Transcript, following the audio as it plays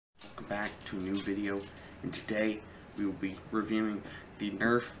back to a new video, and today we will be reviewing the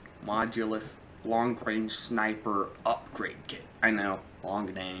Nerf Modulus Long-Range Sniper Upgrade Kit. I know,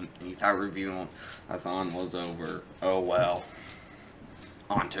 long name, and you thought reviewing a thon was over. Oh well.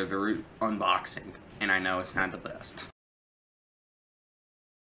 On to the unboxing, and I know it's not the best.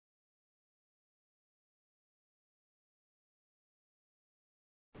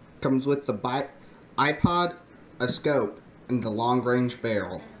 Comes with the iPod, a scope, and the long-range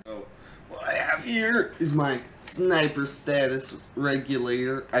barrel. So, what I have here is my sniper status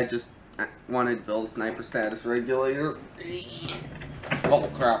regulator. I wanted to build a sniper status regulator. Oh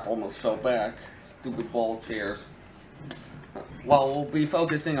crap, almost fell back. Stupid ball chairs. Well, we'll be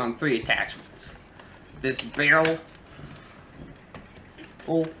focusing on 3 attachments. This barrel,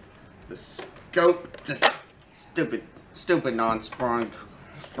 the scope, just stupid non-sprung,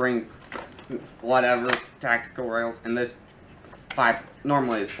 spring, whatever, tactical rails, and this pipe.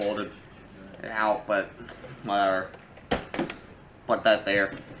 Normally it's folded out, but whatever. Put that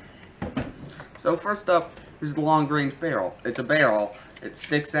there. So first up is the long-range barrel. It's a barrel. It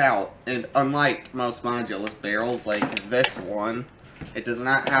sticks out, and unlike most modulus barrels, like this one, it does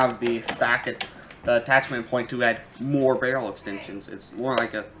not have the attachment point to add more barrel extensions. It's more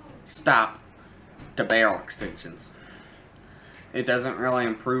like a stop to barrel extensions. It doesn't really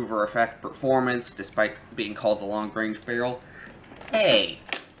improve or affect performance, despite being called the long-range barrel. Hey,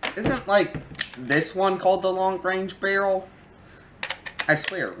 isn't like this one called the long-range barrel? I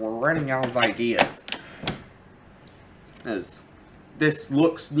swear, we're running out of ideas. This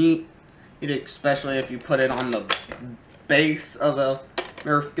looks neat, especially if you put it on the base of a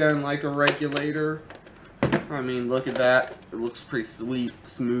Nerf gun like a regulator. I mean, look at that. It looks pretty sweet,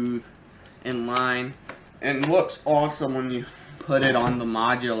 smooth, in line, and looks awesome when you put it on the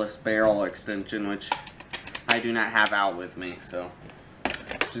Modulus barrel extension, which I do not have out with me, so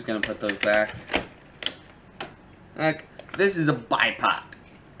just gonna put those back. Like, this is a bipod.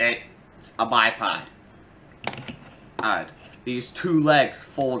 It's a bipod. These 2 legs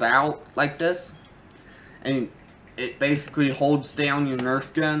fold out like this, and it basically holds down your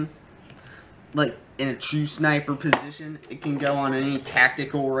Nerf gun like in a true sniper position. It can go on any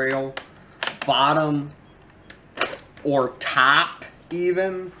tactical rail, bottom or top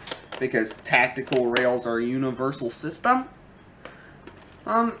even, because tactical rails are a universal system.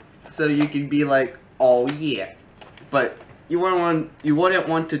 So you could be like, oh yeah, but you wouldn't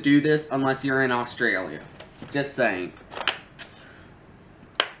want to do this unless you're in Australia. Just saying.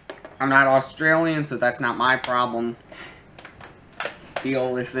 I'm not Australian, so that's not my problem.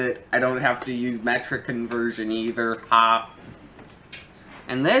 Deal with it. I don't have to use metric conversion either. Ha.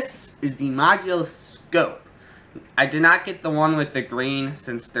 And this is the Modulus scope. I did not get the one with the green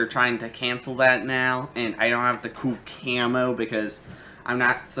since they're trying to cancel that now, and I don't have the cool camo because I'm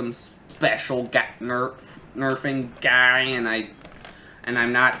not some special nerfing guy, and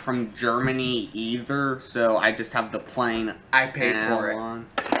I'm not from Germany either, so I just have the plain. I paid for it.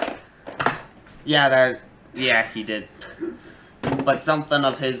 Yeah, he did. But something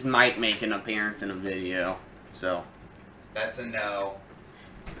of his might make an appearance in a video, so that's a no.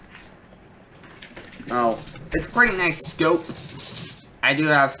 Oh, it's a pretty nice scope. I do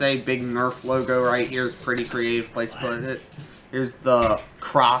have to say, big Nerf logo right here is pretty creative place to put it. Here's the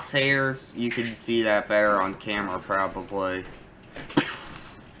crosshairs. You can see that better on camera, probably.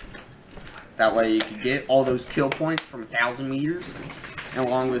 That way you can get all those kill points from 1,000 meters,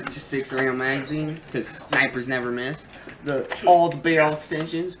 along with 6-round magazine, because snipers never miss. All the barrel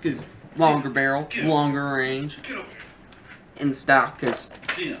extensions, because longer barrel, longer range. In stock, because,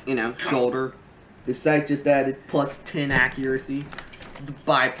 you know, shoulder. The sight just added plus 10 accuracy. The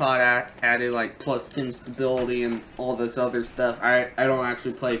bipod added like plus 10 stability and all this other stuff. I don't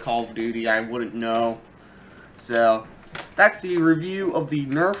actually play Call of Duty. I wouldn't know. So that's the review of the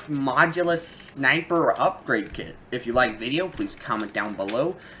Nerf Modulus Sniper Upgrade Kit. If you like video, please comment down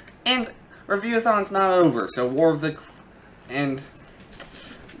below. And review-a-thon's not over, so and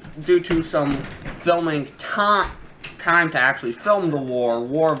due to some filming time to actually film the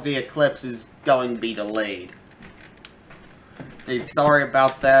War of the Eclipse is going to be delayed. Hey, sorry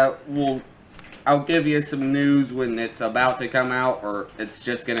about that. I'll give you some news when it's about to come out, or it's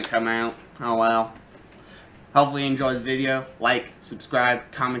just gonna come out. Oh well. Hopefully you enjoyed the video. Like,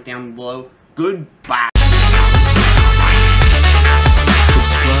 subscribe, comment down below. Goodbye.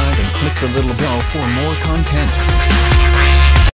 Subscribe and click the little bell for more content.